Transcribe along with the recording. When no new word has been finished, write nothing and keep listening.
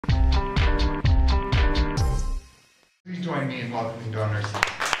join me in welcoming Don Narcisse.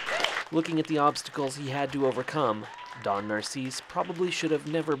 Looking at the obstacles he had to overcome, Don Narcisse probably should have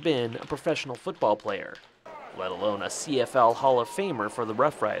never been a professional football player, let alone a CFL Hall of Famer for the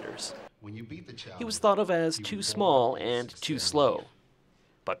Rough Riders. He was thought of as too small and too slow.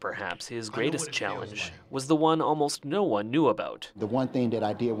 But perhaps his greatest challenge was the one almost no one knew about. The one thing that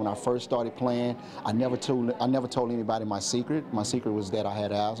I did when I first started playing, I never told anybody my secret. My secret was that I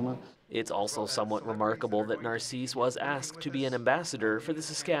had asthma. It's also somewhat remarkable that Narcisse was asked to be an ambassador for the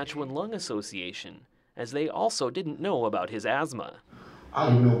Saskatchewan Lung Association, as they also didn't know about his asthma. I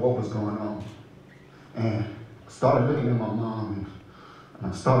didn't know what was going on. And I started looking at my mom, and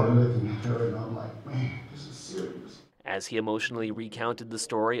I started looking at her, and I'm like, man, this is serious. As he emotionally recounted the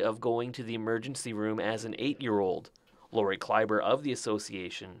story of going to the emergency room as an 8-year-old, Lori Kleiber of the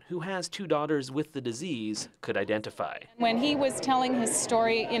association, who has 2 daughters with the disease, could identify. When he was telling his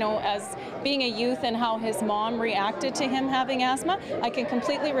story, as being a youth and how his mom reacted to him having asthma, I can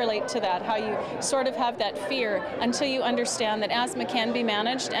completely relate to that, how you sort of have that fear until you understand that asthma can be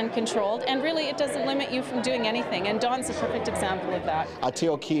managed and controlled, and really it doesn't limit you from doing anything, and Don's a perfect example of that. I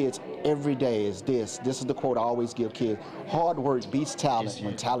tell kids every day is this is the quote I always give kids: hard work beats talent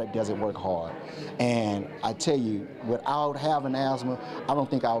when talent doesn't work hard. And I tell you, without having asthma, I don't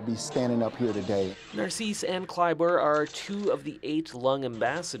think I would be standing up here today. Narcisse and Kleiber are 2 of the 8 lung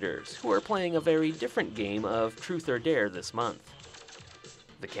ambassadors who are playing a very different game of Truth or Dare this month.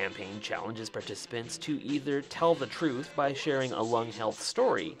 The campaign challenges participants to either tell the truth by sharing a lung health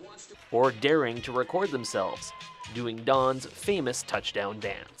story or daring to record themselves doing Don's famous touchdown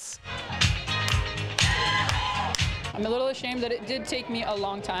dance. I'm a little ashamed that it did take me a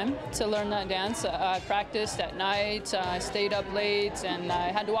long time to learn that dance. I practiced at night, I stayed up late, and I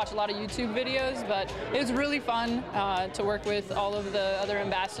had to watch a lot of YouTube videos, but it was really fun to work with all of the other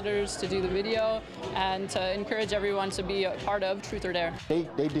ambassadors to do the video and to encourage everyone to be a part of Truth or Dare. They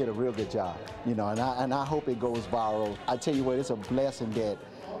did a real good job, and I hope it goes viral. I tell you what, it's a blessing that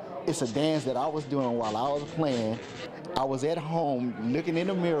it's a dance that I was doing while I was playing. I was at home looking in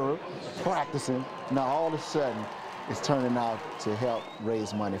the mirror, practicing. Now all of a sudden, it's turning out to help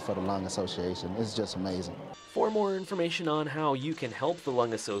raise money for the Lung Association. It's just amazing. For more information on how you can help the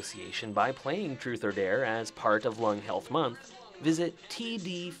Lung Association by playing Truth or Dare as part of Lung Health Month, visit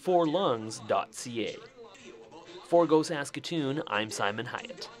td4lungs.ca. For Go Saskatoon, I'm Simon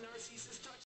Hyatt.